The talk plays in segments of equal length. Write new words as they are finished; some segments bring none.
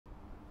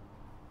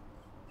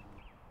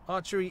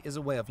Archery is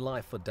a way of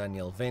life for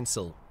Danelle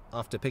Wentzel.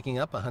 After picking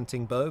up a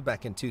hunting bow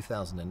back in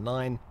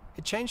 2009,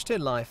 it changed her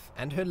life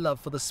and her love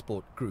for the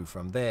sport grew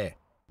from there.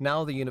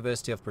 Now the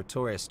University of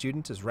Pretoria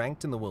student is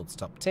ranked in the world's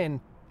top 10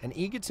 and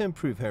eager to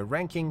improve her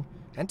ranking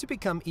and to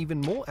become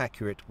even more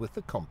accurate with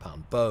the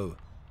compound bow.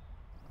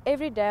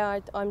 Every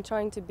day I'm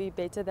trying to be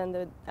better than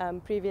the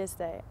previous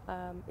day.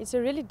 It's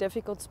a really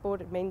difficult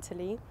sport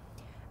mentally,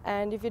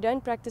 and if you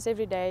don't practice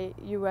every day,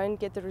 you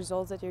won't get the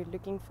results that you're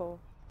looking for.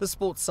 The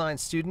sports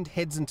science student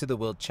heads into the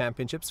World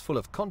Championships full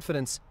of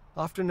confidence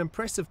after an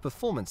impressive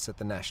performance at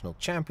the National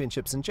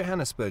Championships in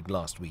Johannesburg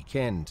last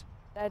weekend.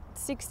 At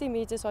 60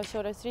 meters I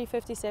shot a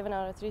 357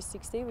 out of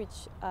 360,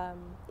 which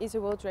is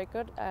a world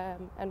record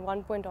and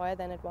 1 point higher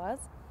than it was.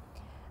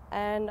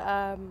 And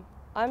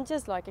I'm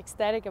just like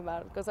ecstatic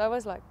about it because I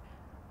was like,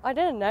 I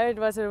didn't know it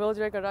was a world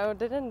record.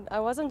 I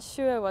wasn't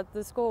sure what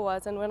the score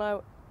was, and when I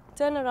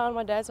turned around,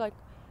 my dad's like,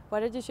 "Why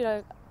did you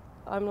shoot?"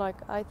 I'm like,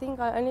 "I think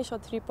I only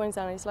shot 3 points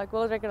down." He's like,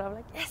 "World record." I'm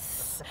like,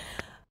 "Yes!"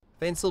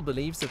 Wentzel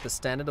believes that the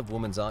standard of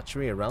women's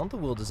archery around the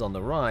world is on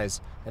the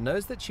rise and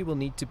knows that she will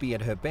need to be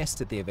at her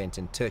best at the event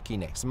in Turkey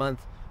next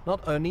month,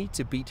 not only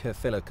to beat her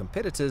fellow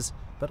competitors,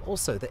 but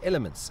also the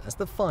elements as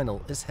the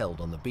final is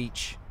held on the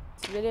beach.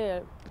 It's really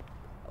an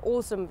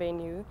awesome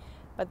venue,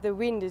 but the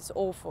wind is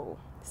awful.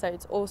 So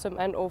it's awesome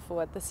and awful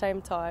at the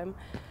same time.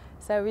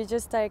 So we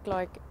just take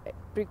like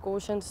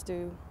precautions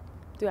to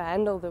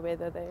handle the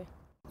weather there.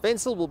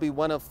 Wentzel will be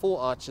one of 4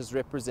 archers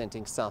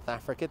representing South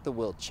Africa at the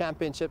World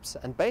Championships,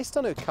 and based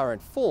on her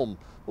current form,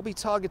 will be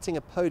targeting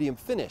a podium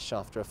finish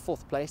after a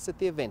 4th place at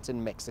the event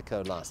in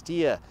Mexico last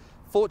year.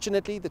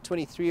 Fortunately, the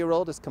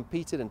 23-year-old has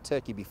competed in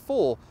Turkey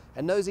before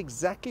and knows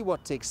exactly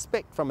what to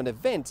expect from an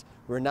event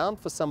renowned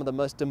for some of the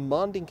most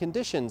demanding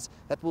conditions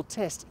that will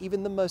test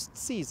even the most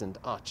seasoned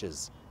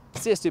archers.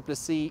 Sias,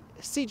 Plessis,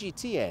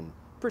 CGTN,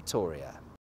 Pretoria.